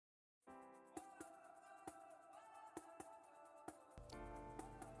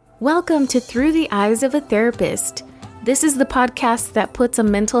Welcome to Through the Eyes of a Therapist. This is the podcast that puts a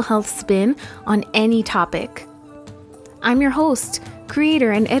mental health spin on any topic. I'm your host,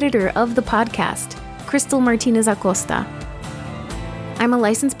 creator, and editor of the podcast, Crystal Martinez Acosta. I'm a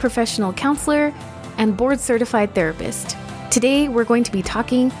licensed professional counselor and board-certified therapist. Today, we're going to be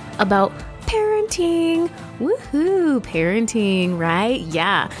talking about parenting. Woohoo, parenting, right?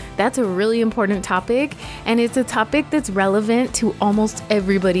 Yeah, that's a really important topic, and it's a topic that's relevant to almost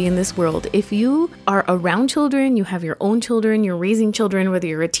everybody in this world. If you are around children, you have your own children, you're raising children, whether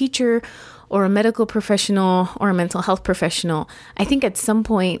you're a teacher or a medical professional or a mental health professional, I think at some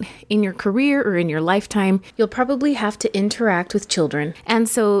point in your career or in your lifetime, you'll probably have to interact with children. And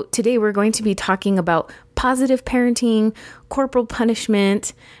so today we're going to be talking about positive parenting, corporal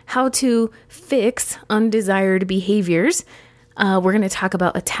punishment, how to fix undesired behaviors. We're going to talk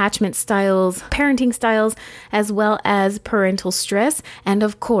about attachment styles, parenting styles, as well as parental stress, and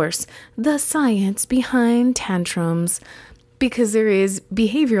of course, the science behind tantrums, because there is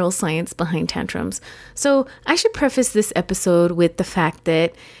behavioral science behind tantrums. So I should preface this episode with the fact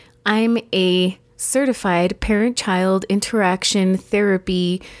that I'm a certified parent-child interaction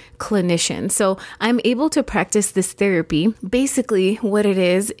therapy clinician. So I'm able to practice this therapy. Basically, what it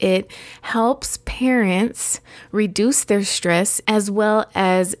is, it helps parents reduce their stress as well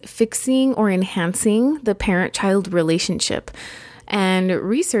as fixing or enhancing the parent-child relationship. And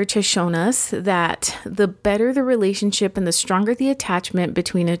research has shown us that the better the relationship and the stronger the attachment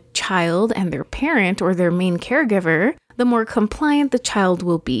between a child and their parent or their main caregiver, the more compliant the child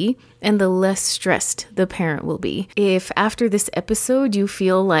will be and the less stressed the parent will be. If after this episode you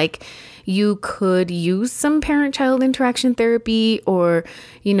feel like you could use some parent-child interaction therapy, or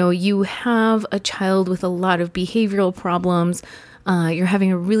you have a child with a lot of behavioral problems, you're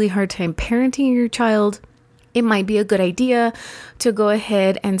having a really hard time parenting your child, it might be a good idea to go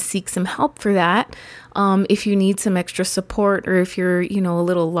ahead and seek some help for that. If you need some extra support, or if you're, a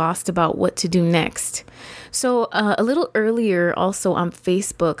little lost about what to do next. So a little earlier also on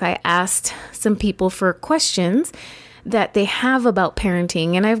Facebook, I asked some people for questions that they have about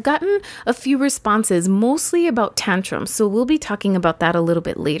parenting, and I've gotten a few responses, mostly about tantrums. So we'll be talking about that a little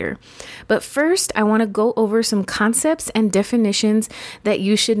bit later. But first, I want to go over some concepts and definitions that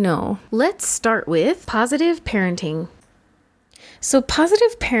you should know. Let's start with positive parenting. So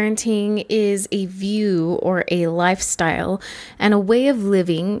positive parenting is a view or a lifestyle and a way of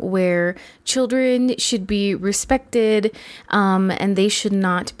living where children should be respected, and they should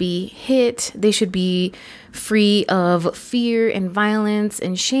not be hit. They should be free of fear and violence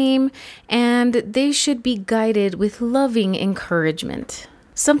and shame, and they should be guided with loving encouragement.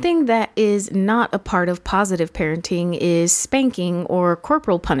 Something that is not a part of positive parenting is spanking or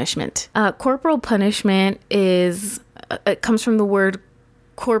corporal punishment. Corporal punishment it comes from the word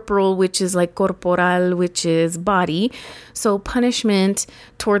corporal, which is like corporal, which is body. So punishment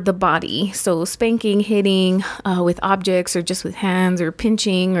toward the body. So spanking, hitting with objects or just with hands, or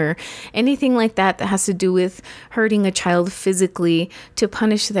pinching or anything like that has to do with hurting a child physically to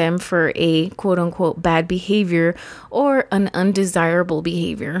punish them for a quote unquote bad behavior or an undesirable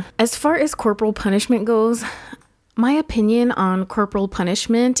behavior. As far as corporal punishment goes, my opinion on corporal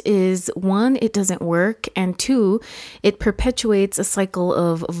punishment is 1, it doesn't work, and 2, it perpetuates a cycle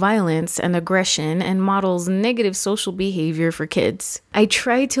of violence and aggression and models negative social behavior for kids. I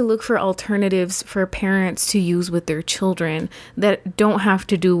try to look for alternatives for parents to use with their children that don't have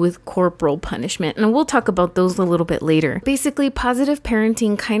to do with corporal punishment, and we'll talk about those a little bit later. Basically, positive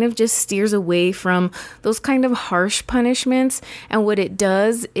parenting kind of just steers away from those kind of harsh punishments, and what it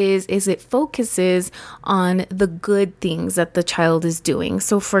does is it focuses on the good things that the child is doing.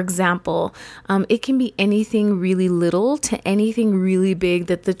 So for example, it can be anything really little to anything really big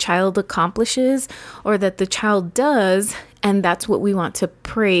that the child accomplishes or that the child does, and that's what we want to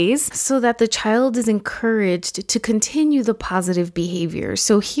praise so that the child is encouraged to continue the positive behavior.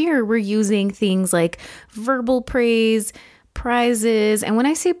 So here we're using things like verbal praise, prizes. And when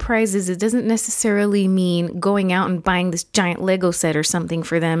I say prizes, it doesn't necessarily mean going out and buying this giant Lego set or something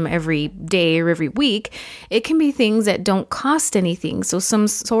for them every day or every week. It can be things that don't cost anything. So some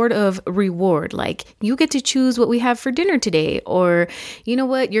sort of reward, like you get to choose what we have for dinner today, or you know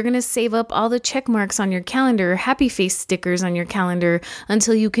what, you're going to save up all the check marks on your calendar, happy face stickers on your calendar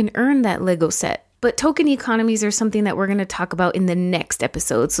until you can earn that Lego set. But token economies are something that we're going to talk about in the next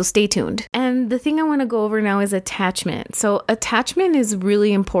episode, so stay tuned. And the thing I want to go over now is attachment. So attachment is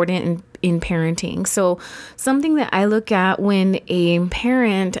really important in parenting. So something that I look at when a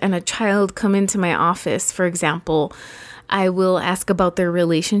parent and a child come into my office, for example, I will ask about their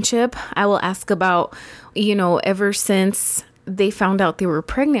relationship. I will ask about, ever since they found out they were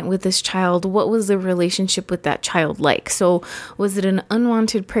pregnant with this child, what was the relationship with that child like? So was it an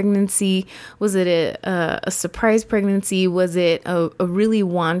unwanted pregnancy? Was it a surprise pregnancy? Was it a really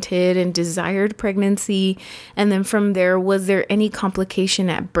wanted and desired pregnancy? And then from there, was there any complication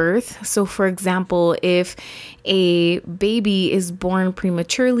at birth? So for example, if a baby is born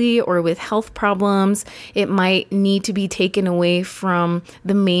prematurely or with health problems, it might need to be taken away from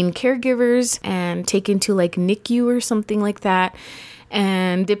the main caregivers and taken to like NICU or something like that.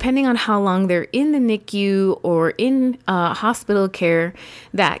 And depending on how long they're in the NICU or in hospital care,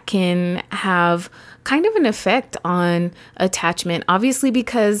 that can have kind of an effect on attachment, obviously,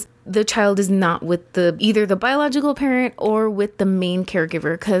 because the child is not with either the biological parent or with the main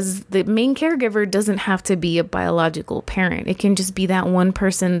caregiver, because the main caregiver doesn't have to be a biological parent. It can just be that one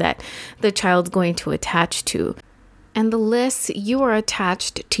person that the child's going to attach to. And the less you are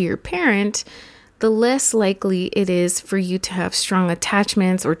attached to your parent, the less likely it is for you to have strong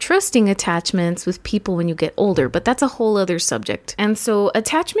attachments or trusting attachments with people when you get older. But that's a whole other subject. And so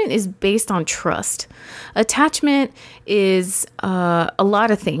attachment is based on trust. Attachment is a lot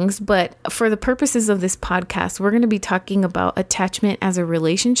of things, but for the purposes of this podcast, we're going to be talking about attachment as a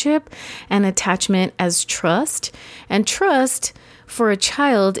relationship and attachment as trust. And trust for a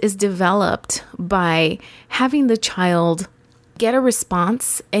child is developed by having the child get a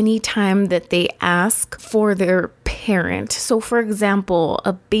response anytime that they ask for their parent. So for example,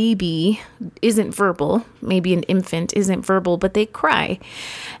 a baby isn't verbal, maybe an infant isn't verbal, but they cry.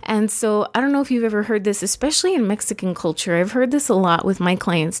 And so I don't know if you've ever heard this, especially in Mexican culture. I've heard this a lot with my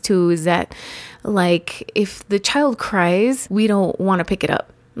clients too, is that like if the child cries, we don't want to pick it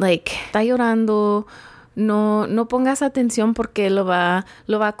up. Like, está llorando, no pongas atención porque lo va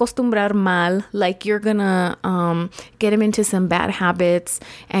a acostumbrar mal. Like you're gonna get him into some bad habits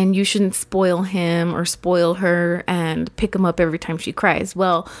and you shouldn't spoil him or spoil her and pick him up every time she cries.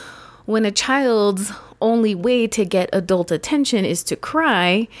 Well, when a child's only way to get adult attention is to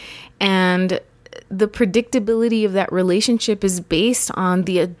cry, and the predictability of that relationship is based on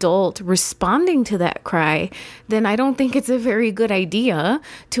the adult responding to that cry, then I don't think it's a very good idea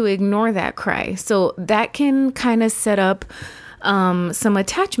to ignore that cry. So that can kind of set up some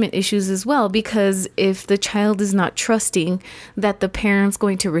attachment issues as well, because if the child is not trusting that the parent's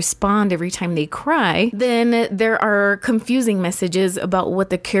going to respond every time they cry, then there are confusing messages about what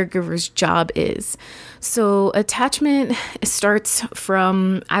the caregiver's job is. So attachment starts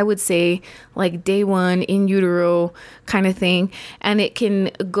from, I would say, like day one, in utero kind of thing, and it can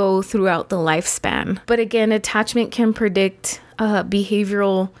go throughout the lifespan. But again, attachment can predict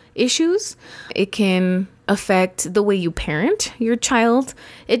behavioral issues. It can affect the way you parent your child.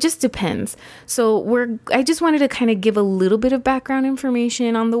 It just depends. So I just wanted to kind of give a little bit of background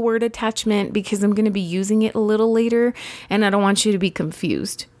information on the word attachment because I'm going to be using it a little later and I don't want you to be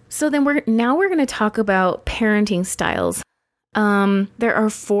confused. So then we're going to talk about parenting styles. There are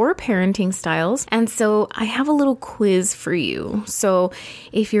 4 parenting styles, and so I have a little quiz for you. So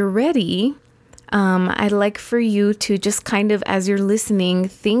if you're ready, I'd like for you to just kind of, as you're listening,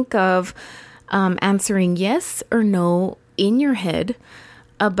 think of answering yes or no in your head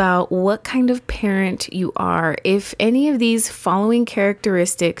about what kind of parent you are. If any of these following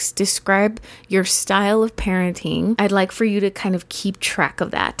characteristics describe your style of parenting, I'd like for you to kind of keep track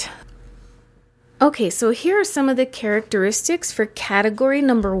of that. Okay, so here are some of the characteristics for category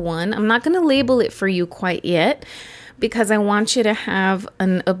number 1. I'm not going to label it for you quite yet, because I want you to have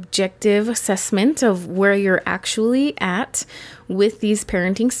an objective assessment of where you're actually at with these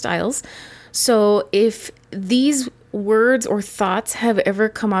parenting styles. So if these words or thoughts have ever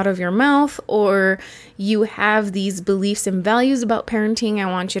come out of your mouth, or you have these beliefs and values about parenting,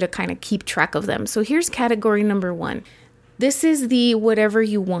 I want you to kind of keep track of them. So here's category number 1. This is the whatever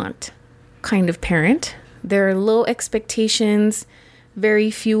you want kind of parent. There are low expectations,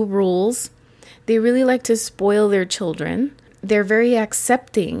 very few rules. They really like to spoil their children. They're very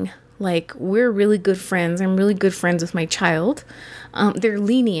accepting, like, we're really good friends. I'm really good friends with my child. They're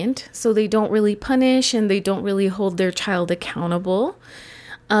lenient, so they don't really punish and they don't really hold their child accountable.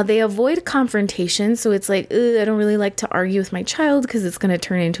 They avoid confrontation, so it's like, I don't really like to argue with my child because it's going to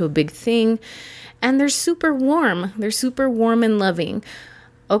turn into a big thing. And they're super warm. They're super warm and loving.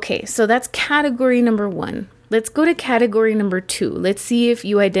 Okay, so that's category number 1. Let's go to category number 2. Let's see if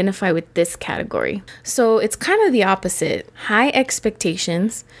you identify with this category. So it's kind of the opposite. High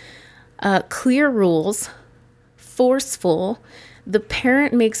expectations, clear rules, forceful. The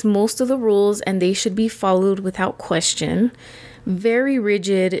parent makes most of the rules and they should be followed without question. Very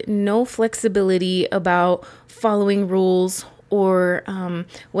rigid, no flexibility about following rules or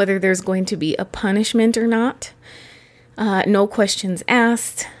whether there's going to be a punishment or not. no questions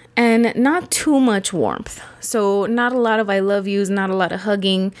asked, and not too much warmth. So not a lot of I love yous, not a lot of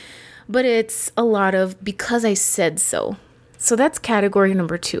hugging, but it's a lot of because I said so. So that's category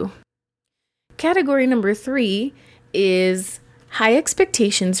number 2. Category number 3 is high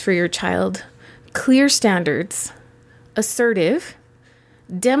expectations for your child, clear standards, assertive,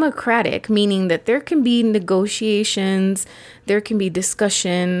 democratic, meaning that there can be negotiations, there can be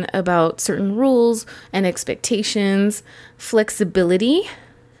discussion about certain rules and expectations, flexibility,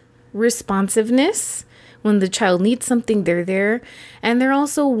 responsiveness. When the child needs something, they're there, and they're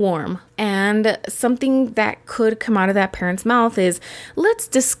also warm. And something that could come out of that parent's mouth is, let's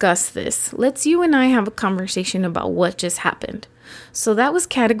discuss this. Let's you and I have a conversation about what just happened. So that was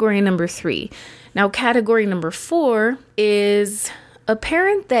category number 3. Now, category number 4 is a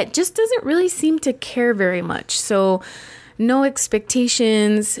parent that just doesn't really seem to care very much. So no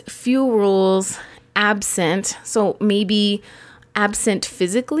expectations, few rules, absent. So maybe absent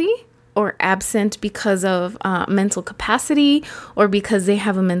physically, or absent because of mental capacity, or because they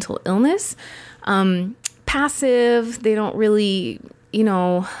have a mental illness. Passive, they don't really,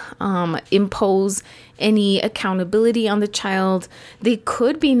 impose any accountability on the child. They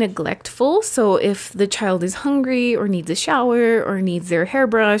could be neglectful. So if the child is hungry or needs a shower or needs their hair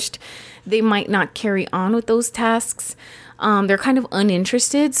brushed, they might not carry on with those tasks. They're kind of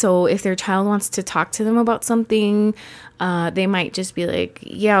uninterested. So if their child wants to talk to them about something, they might just be like,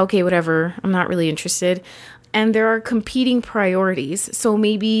 yeah, okay, whatever. I'm not really interested. And there are competing priorities. So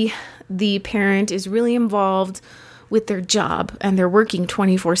maybe the parent is really involved with their job and they're working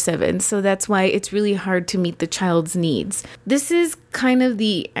 24/7. So that's why it's really hard to meet the child's needs. This is kind of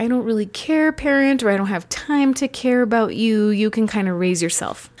the I don't really care parent, or I don't have time to care about you. You can kind of raise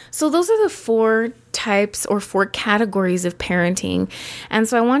yourself. So those are the 4 types or 4 categories of parenting. And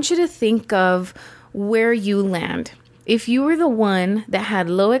so I want you to think of where you land. If you were the one that had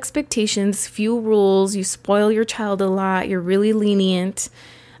low expectations, few rules, you spoil your child a lot, you're really lenient,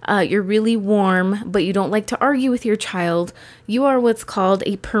 you're really warm, but you don't like to argue with your child, you are what's called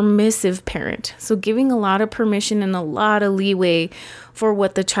a permissive parent. So giving a lot of permission and a lot of leeway for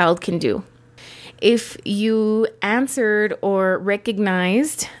what the child can do. If you answered or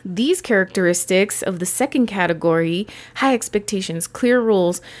recognized these characteristics of the second category, high expectations, clear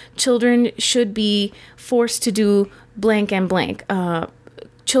rules, children should be forced to do blank and blank.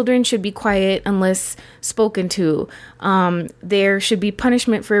 Children should be quiet unless spoken to. There should be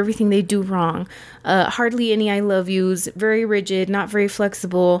punishment for everything they do wrong. Hardly any I love yous, very rigid, not very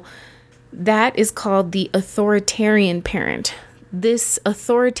flexible. That is called the authoritarian parent. This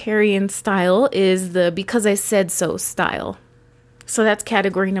authoritarian style is the because I said so style. So that's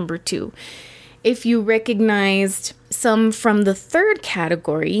category number 2. If you recognized some from the third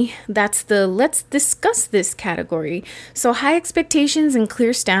category, that's the let's discuss this category. So high expectations and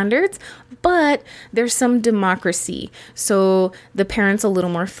clear standards, but there's some democracy. So the parent's a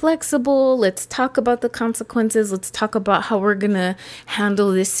little more flexible. Let's talk about the consequences. Let's talk about how we're going to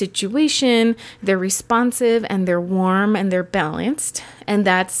handle this situation. They're responsive and they're warm and they're balanced. And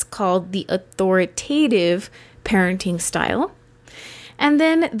that's called the authoritative parenting style. And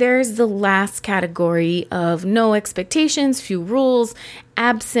then there's the last category of no expectations, few rules,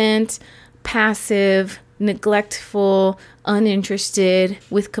 absent, passive, neglectful, uninterested,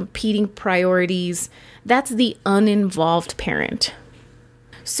 with competing priorities. That's the uninvolved parent.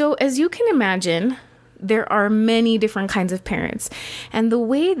 So as you can imagine, there are many different kinds of parents. And the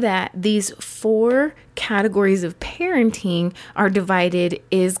way that these 4 categories of parenting are divided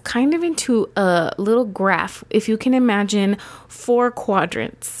is kind of into a little graph. If you can imagine 4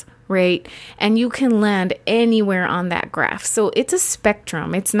 quadrants, right? And you can land anywhere on that graph. So it's a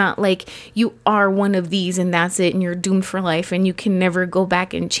spectrum. It's not like you are one of these and that's it and you're doomed for life and you can never go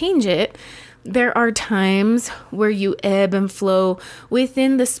back and change it. There are times where you ebb and flow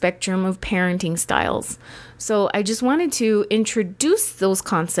within the spectrum of parenting styles. So I just wanted to introduce those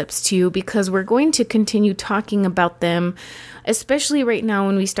concepts to you because we're going to continue talking about them, especially right now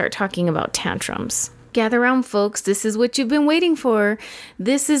when we start talking about tantrums. Gather around, folks. This is what you've been waiting for.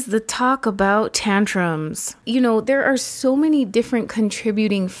 This is the talk about tantrums. There are so many different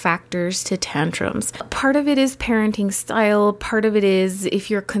contributing factors to tantrums. Part of it is parenting style. Part of it is if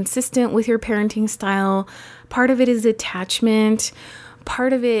you're consistent with your parenting style. Part of it is attachment.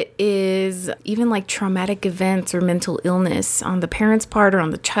 Part of it is even like traumatic events or mental illness on the parent's part or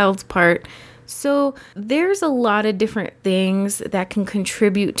on the child's part. So there's a lot of different things that can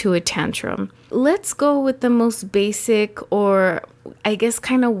contribute to a tantrum. Let's go with the most basic or I guess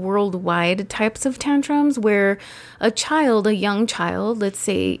kind of worldwide types of tantrums where a young child, let's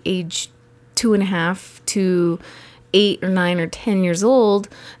say age 2.5 to 8 or 9 or 10 years old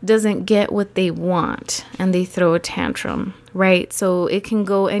doesn't get what they want and they throw a tantrum, right? So it can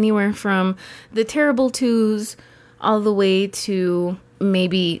go anywhere from the terrible twos all the way to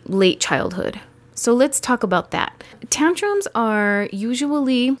maybe late childhood. So let's talk about that. Tantrums are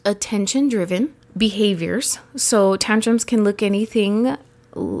usually attention-driven behaviors. So tantrums can look anything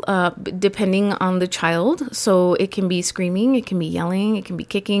depending on the child. So it can be screaming, it can be yelling, it can be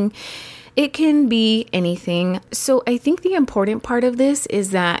kicking, it can be anything. So I think the important part of this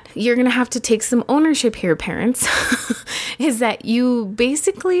is that you're going to have to take some ownership here, parents, is that you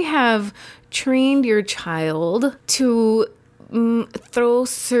basically have trained your child to throw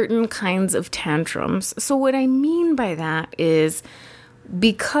certain kinds of tantrums. So what I mean by that is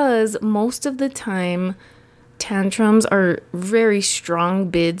because most of the time tantrums are very strong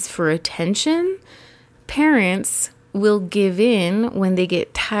bids for attention, parents will give in when they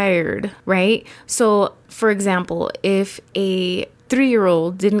get tired, right? So for example, if a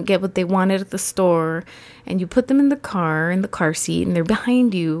 3-year-old didn't get what they wanted at the store and you put them in the car seat, and they're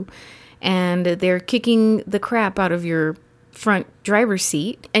behind you and they're kicking the crap out of your front driver's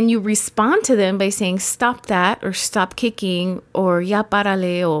seat, and you respond to them by saying stop that, or stop kicking, or ya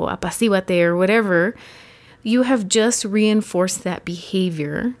párale, o apacíguate, or whatever, you have just reinforced that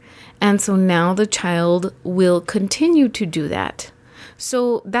behavior. And so now the child will continue to do that.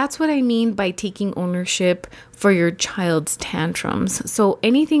 So that's what I mean by taking ownership for your child's tantrums. So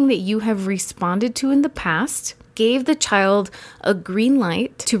anything that you have responded to in the past gave the child a green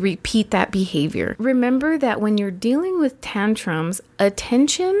light to repeat that behavior. Remember that when you're dealing with tantrums,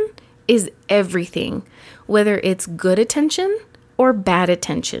 attention is everything, whether it's good attention or bad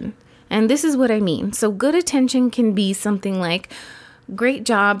attention. And this is what I mean. So good attention can be something like, great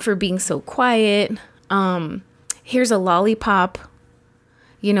job for being so quiet. Here's a lollipop.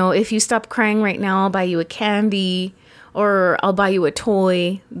 You know, if you stop crying right now, I'll buy you a candy, or I'll buy you a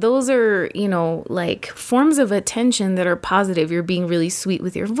toy. Those are, like forms of attention that are positive. You're being really sweet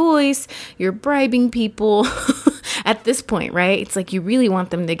with your voice. You're bribing people at this point, right? It's like you really want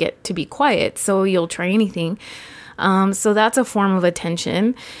them to get to be quiet, so you'll try anything. So that's a form of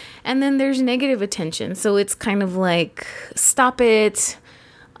attention. And then there's negative attention. So it's kind of like, stop it.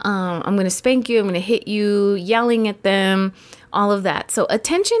 I'm going to spank you. I'm going to hit you, yelling at them, all of that. So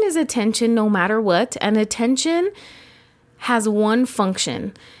attention is attention no matter what. And attention has one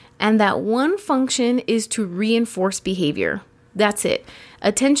function. And that one function is to reinforce behavior. That's it.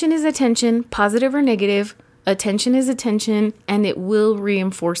 Attention is attention, positive or negative. Attention is attention, and it will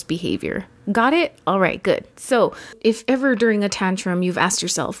reinforce behavior. Got it? All right, good. So if ever during a tantrum you've asked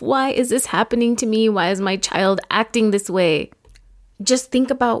yourself, why is this happening to me? Why is my child acting this way? Just think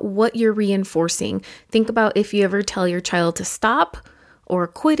about what you're reinforcing. Think about if you ever tell your child to stop or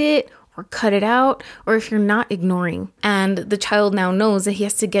quit it or cut it out, or if you're not ignoring. And the child now knows that he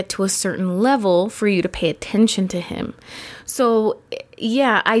has to get to a certain level for you to pay attention to him. So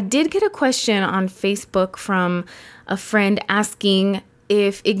yeah, I did get a question on Facebook from a friend asking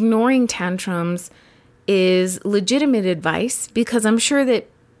if ignoring tantrums is legitimate advice, because I'm sure that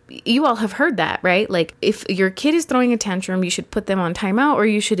you all have heard that, right? Like if your kid is throwing a tantrum, you should put them on timeout or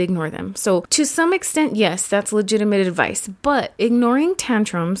you should ignore them. So to some extent, yes, that's legitimate advice. But ignoring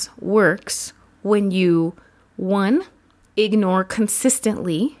tantrums works when you, 1, ignore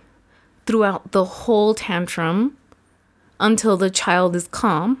consistently throughout the whole tantrum until the child is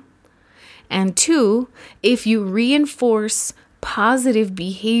calm. And 2, if you reinforce positive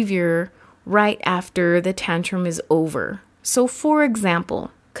behavior right after the tantrum is over. So for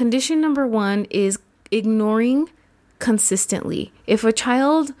example, condition number 1 is ignoring consistently. If a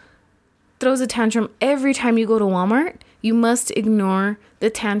child throws a tantrum every time you go to Walmart, you must ignore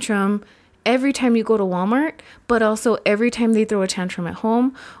the tantrum every time you go to Walmart, but also every time they throw a tantrum at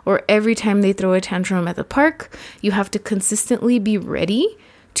home or every time they throw a tantrum at the park. You have to consistently be ready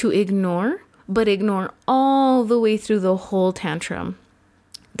to ignore, but ignore all the way through the whole tantrum.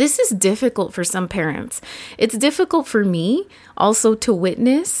 This is difficult for some parents. It's difficult for me also to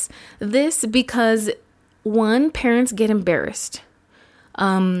witness this because, 1, parents get embarrassed.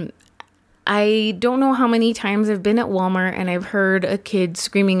 I don't know how many times I've been at Walmart and I've heard a kid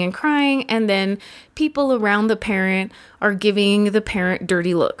screaming and crying, and then people around the parent are giving the parent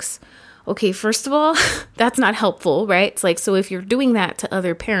dirty looks. Okay, first of all, that's not helpful, right? It's like, so if you're doing that to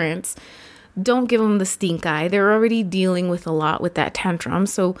other parents, don't give them the stink eye. They're already dealing with a lot with that tantrum.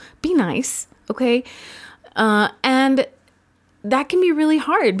 So be nice, okay? And that can be really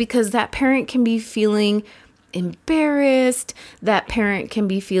hard because that parent can be feeling embarrassed. That parent can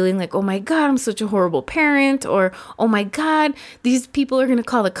be feeling like, oh my God, I'm such a horrible parent. Or, oh my God, these people are going to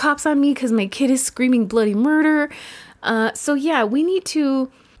call the cops on me because my kid is screaming bloody murder. So yeah, we need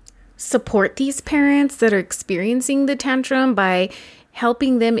to support these parents that are experiencing the tantrum by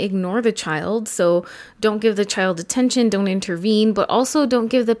helping them ignore the child. So don't give the child attention, don't intervene, but also don't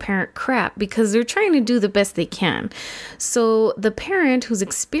give the parent crap because they're trying to do the best they can. So the parent who's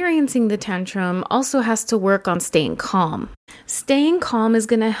experiencing the tantrum also has to work on staying calm. Staying calm is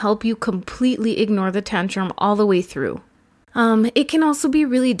going to help you completely ignore the tantrum all the way through. It can also be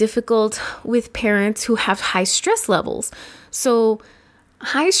really difficult with parents who have high stress levels. So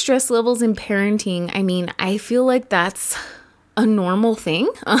high stress levels in parenting, I feel like that's a normal thing.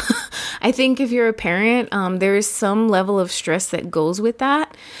 I think if you're a parent, there is some level of stress that goes with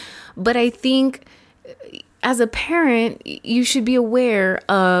that. But I think as a parent, you should be aware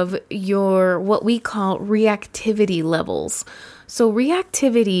of your what we call reactivity levels. So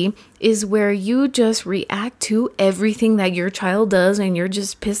reactivity is where you just react to everything that your child does and you're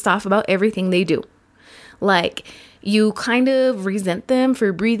just pissed off about everything they do. Like, you kind of resent them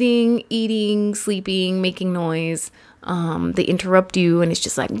for breathing, eating, sleeping, making noise. They interrupt you and it's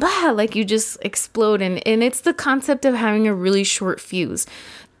just like, blah, like you just explode. And it's the concept of having a really short fuse.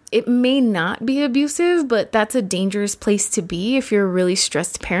 It may not be abusive, but that's a dangerous place to be if you're a really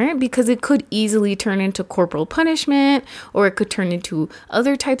stressed parent because it could easily turn into corporal punishment or it could turn into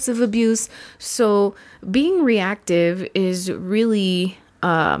other types of abuse. So being reactive is really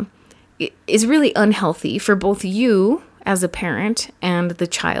unhealthy for both you as a parent and the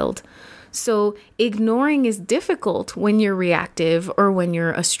child. So ignoring is difficult when you're reactive or when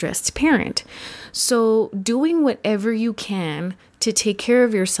you're a stressed parent. So doing whatever you can to take care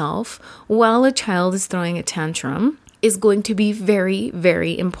of yourself while a child is throwing a tantrum is going to be very,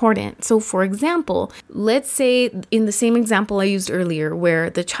 very important. So for example, let's say in the same example I used earlier where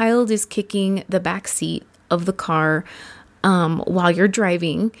the child is kicking the back seat of the car while you're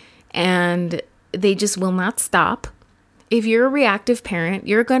driving and they just will not stop. If you're a reactive parent,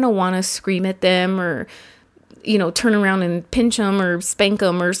 you're going to want to scream at them or, turn around and pinch them or spank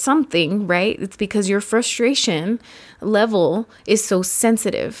them or something, right? It's because your frustration level is so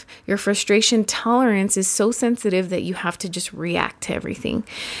sensitive. Your frustration tolerance is so sensitive that you have to just react to everything.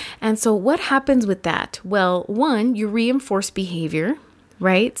 And so what happens with that? Well, one, you reinforce behavior,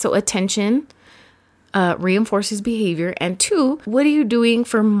 right? So attention reinforces behavior. And two, what are you doing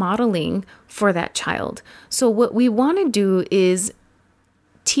for modeling for that child? So what we want to do is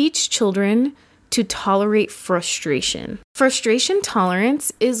teach children to tolerate frustration. Frustration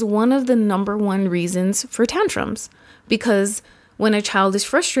tolerance is one of the number one reasons for tantrums because when a child is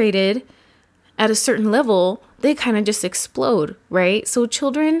frustrated at a certain level, they kind of just explode, right? So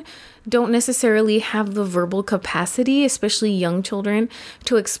children don't necessarily have the verbal capacity, especially young children,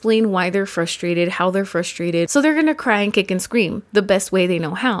 to explain why they're frustrated, how they're frustrated. So they're going to cry and kick and scream the best way they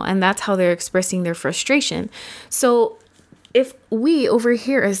know how. And that's how they're expressing their frustration. So if we over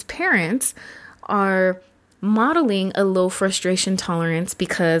here as parents are modeling a low frustration tolerance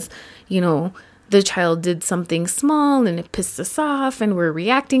because, the child did something small and it pissed us off and we're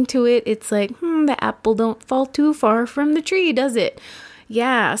reacting to it, it's like, the apple don't fall too far from the tree, does it?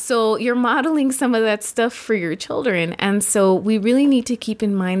 Yeah, so you're modeling some of that stuff for your children. And so we really need to keep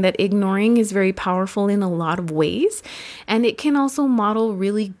in mind that ignoring is very powerful in a lot of ways. And it can also model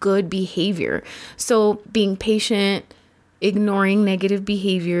really good behavior. So being patient, ignoring negative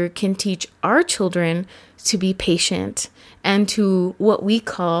behavior can teach our children to be patient and to what we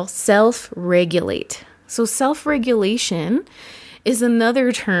call self-regulate. So self-regulation is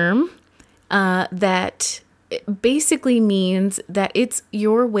another term that basically means that it's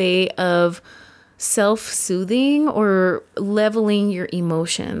your way of self-soothing or leveling your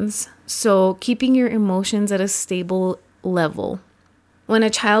emotions. So keeping your emotions at a stable level. When a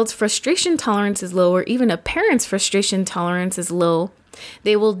child's frustration tolerance is low, or even a parent's frustration tolerance is low,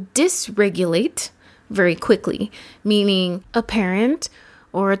 they will dysregulate very quickly, meaning a parent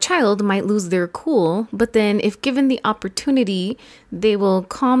or a child might lose their cool, but then if given the opportunity, they will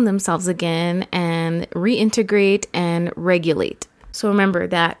calm themselves again and reintegrate and regulate. So remember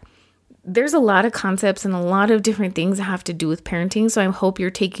that there's a lot of concepts and a lot of different things that have to do with parenting. So I hope you're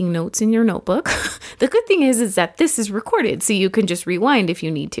taking notes in your notebook. The good thing is that this is recorded, so you can just rewind if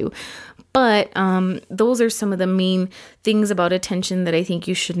you need to. But those are some of the main things about attention that I think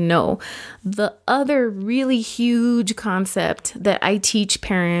you should know. The other really huge concept that I teach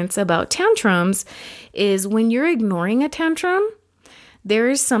parents about tantrums is when you're ignoring a tantrum, there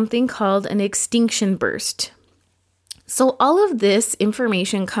is something called an extinction burst. So all of this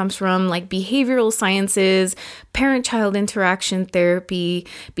information comes from like behavioral sciences, parent-child interaction therapy,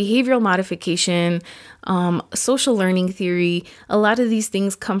 behavioral modification, social learning theory. A lot of these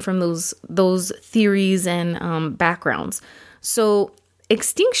things come from those theories and backgrounds. So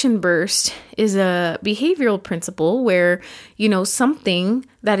extinction burst is a behavioral principle where, something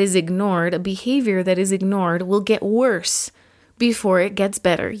that is ignored, a behavior that is ignored will get worse before it gets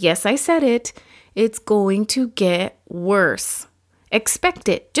better. Yes, I said it. It's going to get worse. Expect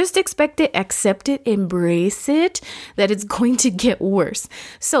it. Just expect it, accept it, embrace it, that it's going to get worse.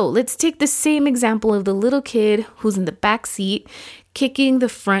 So let's take the same example of the little kid who's in the back seat kicking the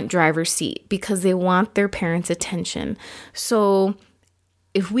front driver's seat because they want their parents' attention. So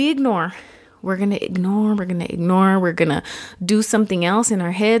if we ignore, we're going to do something else in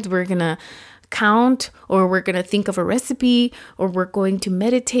our heads. We're going to count, or we're going to think of a recipe, or we're going to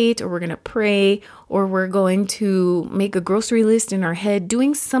meditate, or we're going to pray, or we're going to make a grocery list in our head,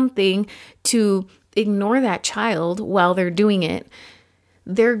 doing something to ignore that child while they're doing it.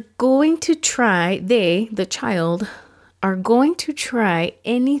 They're going to try, the child, are going to try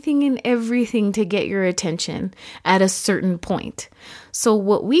anything and everything to get your attention at a certain point. So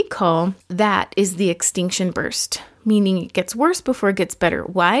what we call that is the extinction burst, meaning it gets worse before it gets better.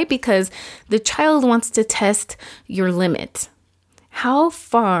 Why? Because the child wants to test your limit. How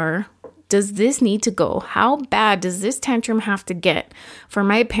far does this need to go? How bad does this tantrum have to get for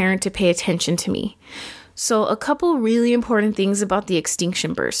my parent to pay attention to me? So a couple really important things about the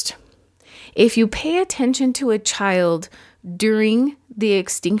extinction burst. If you pay attention to a child during the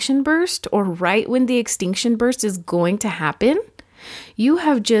extinction burst or right when the extinction burst is going to happen, you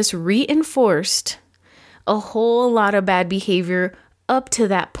have just reinforced a whole lot of bad behavior up to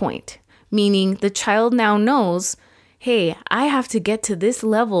that point, meaning the child now knows, hey, I have to get to this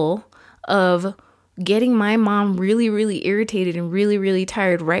level of getting my mom really, really irritated and really, really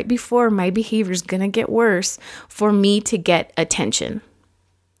tired right before my behavior is going to get worse for me to get attention.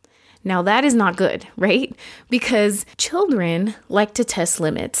 Now that is not good, right? Because children like to test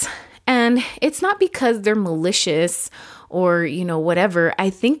limits, and it's not because they're malicious or, whatever. I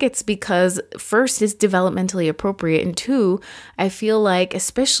think it's because first, it's developmentally appropriate. And two, I feel like,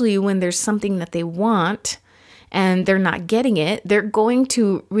 especially when there's something that they want and they're not getting it, they're going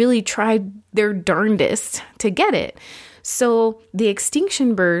to really try their darndest to get it. So the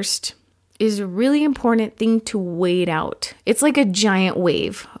extinction burst is a really important thing to wait out. It's like a giant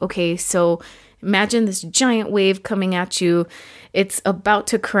wave. Okay, so imagine this giant wave coming at you. It's about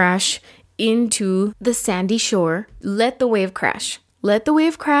to crash into the sandy shore. Let the wave crash. Let the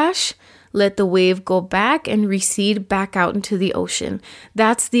wave crash. Let the wave go back and recede back out into the ocean.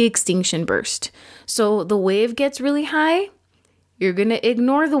 That's the extinction burst. So the wave gets really high. You're going to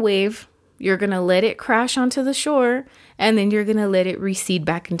ignore the wave. You're going to let it crash onto the shore, and then you're going to let it recede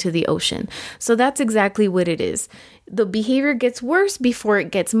back into the ocean. So that's exactly what it is. The behavior gets worse before it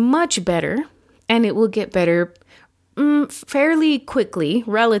gets much better, and it will get better fairly quickly,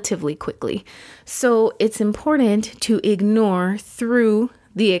 relatively quickly. So it's important to ignore through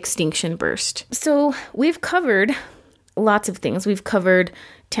the extinction burst. So we've covered lots of things. We've covered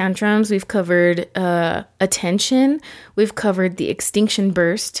tantrums, we've covered attention, we've covered the extinction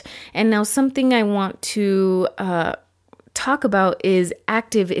burst, and now something I want to talk about is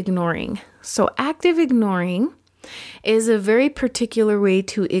active ignoring. So active ignoring is a very particular way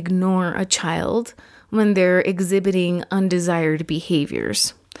to ignore a child when they're exhibiting undesired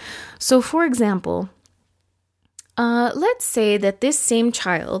behaviors. So for example, let's say that this same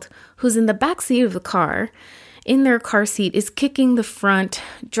child who's in the back seat of the car, in their car seat, is kicking the front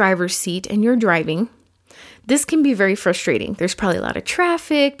driver's seat and you're driving. This can be very frustrating. There's probably a lot of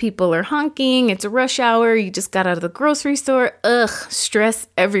traffic. People are honking. It's a rush hour. You just got out of the grocery store. Stress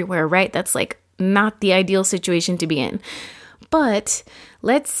everywhere, right? That's like not the ideal situation to be in. But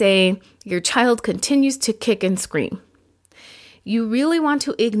let's say your child continues to kick and scream. You really want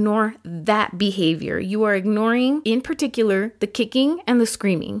to ignore that behavior. You are ignoring, in particular, the kicking and the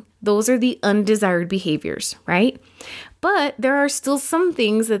screaming. Those are the undesired behaviors, right? But there are still some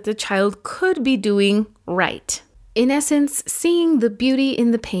things that the child could be doing right. In essence, seeing the beauty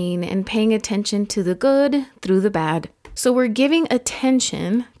in the pain and paying attention to the good through the bad. So we're giving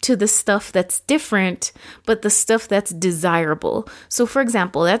attention to the stuff that's different, but the stuff that's desirable. So for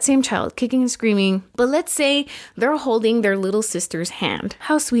example, that same child kicking and screaming, but let's say they're holding their little sister's hand.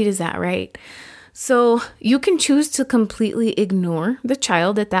 How sweet is that, right? So you can choose to completely ignore the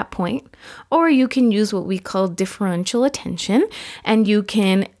child at that point, or you can use what we call differential attention, and you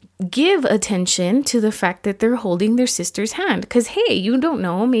can give attention to the fact that they're holding their sister's hand. Because, hey, you don't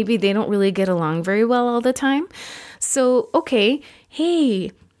know, maybe they don't really get along very well all the time. So, okay,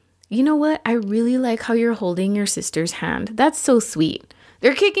 hey, you know what? I really like how you're holding your sister's hand. That's so sweet.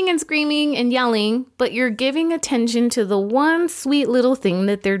 They're kicking and screaming and yelling, but you're giving attention to the one sweet little thing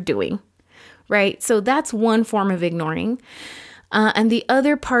that they're doing, right? So that's one form of ignoring. And the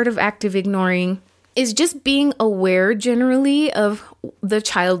other part of active ignoring is just being aware generally of the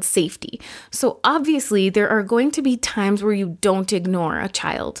child's safety. So obviously there are going to be times where you don't ignore a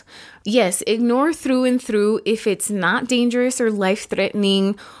child. Yes, ignore through and through if it's not dangerous or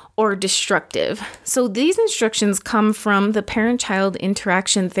life-threatening or destructive. So these instructions come from the Parent-Child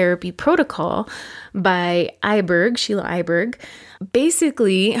Interaction Therapy Protocol by Sheila Iberg.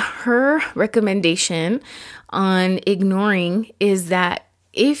 Basically, her recommendation on ignoring is that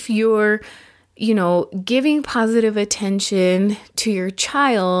if you're, giving positive attention to your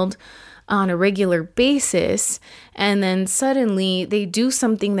child on a regular basis, and then suddenly they do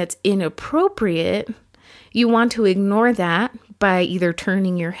something that's inappropriate, you want to ignore that by either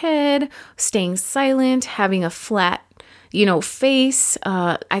turning your head, staying silent, having a flat, face.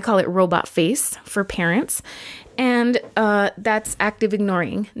 I call it robot face for parents. And that's active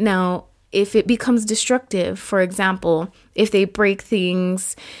ignoring. Now, if it becomes destructive, for example, if they break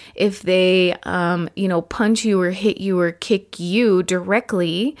things, if they, punch you or hit you or kick you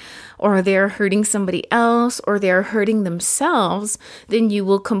directly, or they're hurting somebody else, or they're hurting themselves, then you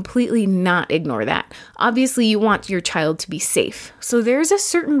will completely not ignore that. Obviously, you want your child to be safe. So there's a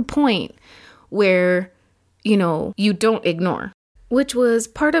certain point where, you don't ignore, which was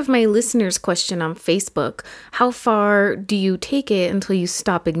part of my listener's question on Facebook. How far do you take it until you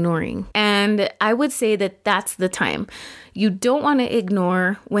stop ignoring? And I would say that that's the time. You don't want to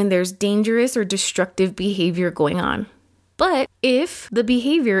ignore when there's dangerous or destructive behavior going on. But if the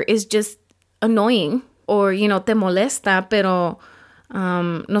behavior is just annoying or, te molesta, pero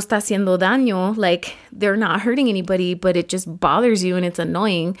no está haciendo daño, like they're not hurting anybody, but it just bothers you and it's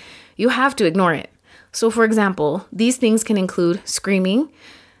annoying, you have to ignore it. So, for example, these things can include screaming.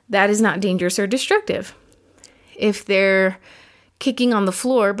 That is not dangerous or destructive. If they're kicking on the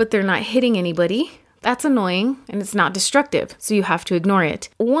floor, but they're not hitting anybody, that's annoying and it's not destructive. So you have to ignore it.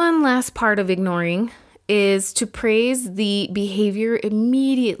 One last part of ignoring is to praise the behavior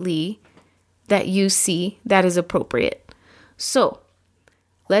immediately that you see that is appropriate. So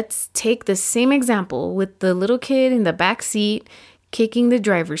let's take the same example with the little kid in the back seat kicking the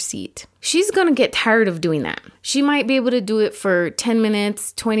driver's seat. She's going to get tired of doing that. She might be able to do it for 10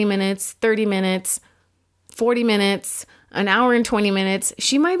 minutes, 20 minutes, 30 minutes, 40 minutes, an hour and 20 minutes.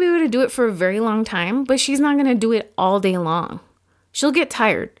 She might be able to do it for a very long time, but she's not going to do it all day long. She'll get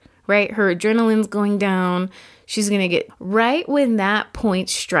tired, right? Her adrenaline's going down. She's going to get right when that point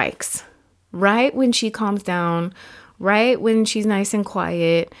strikes, right when she calms down, right when she's nice and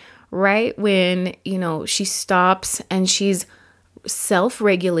quiet, right when, she stops and she's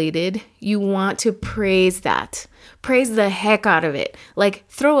self-regulated, you want to praise that. Praise the heck out of it. Like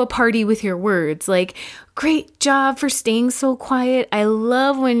throw a party with your words. Like, great job for staying so quiet. I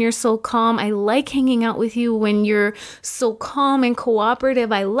love when you're so calm. I like hanging out with you when you're so calm and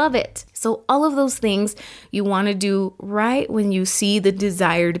cooperative. I love it. So all of those things you want to do right when you see the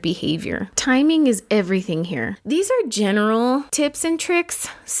desired behavior. Timing is everything here. These are general tips and tricks.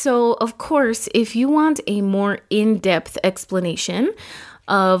 So of course, if you want a more in-depth explanation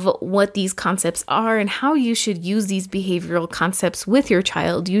of what these concepts are and how you should use these behavioral concepts with your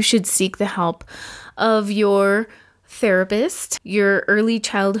child, you should seek the help of your therapist, your early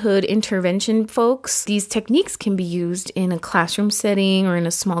childhood intervention folks. These techniques can be used in a classroom setting or in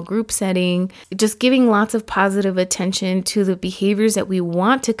a small group setting, just giving lots of positive attention to the behaviors that we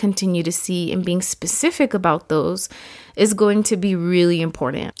want to continue to see and being specific about those is going to be really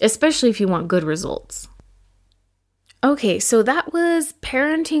important, especially if you want good results. Okay, so that was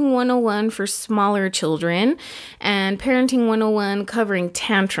Parenting 101 for smaller children and Parenting 101 covering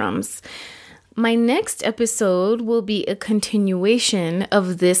tantrums. My next episode will be a continuation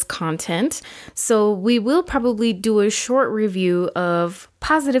of this content. So we will probably do a short review of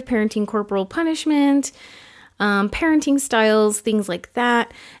positive parenting, corporal punishment, parenting styles, things like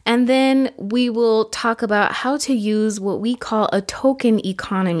that. And then we will talk about how to use what we call a token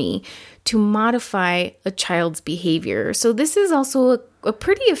economy to modify a child's behavior. So this is also a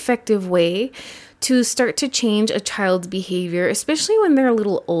pretty effective way to start to change a child's behavior, especially when they're a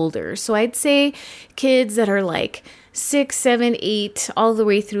little older. So I'd say kids that are like 6, 7, 8, all the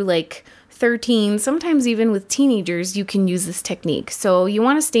way through like 13, sometimes even with teenagers, you can use this technique. So you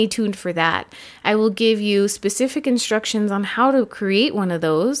want to stay tuned for that. I will give you specific instructions on how to create one of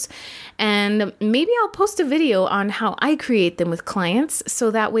those. And maybe I'll post a video on how I create them with clients,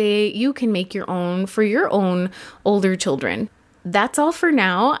 so that way you can make your own for your own older children. That's all for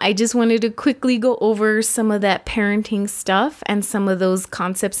now. I just wanted to quickly go over some of that parenting stuff and some of those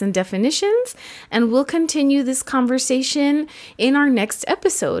concepts and definitions, and we'll continue this conversation in our next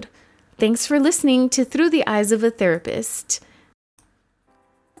episode. Thanks for listening to Through the Eyes of a Therapist.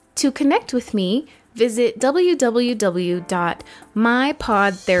 To connect with me, visit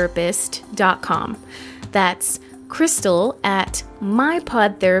www.mypodtherapist.com. That's Crystal at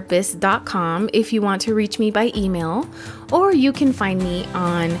mypodtherapist.com if you want to reach me by email, or you can find me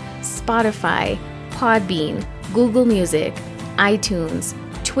on Spotify, Podbean, Google Music, iTunes,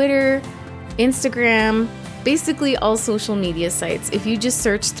 Twitter, Instagram, basically all social media sites. If you just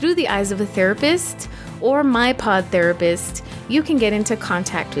search Through the Eyes of a Therapist or My Pod Therapist, you can get into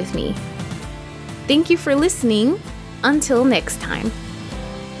contact with me. Thank you for listening. Until next time.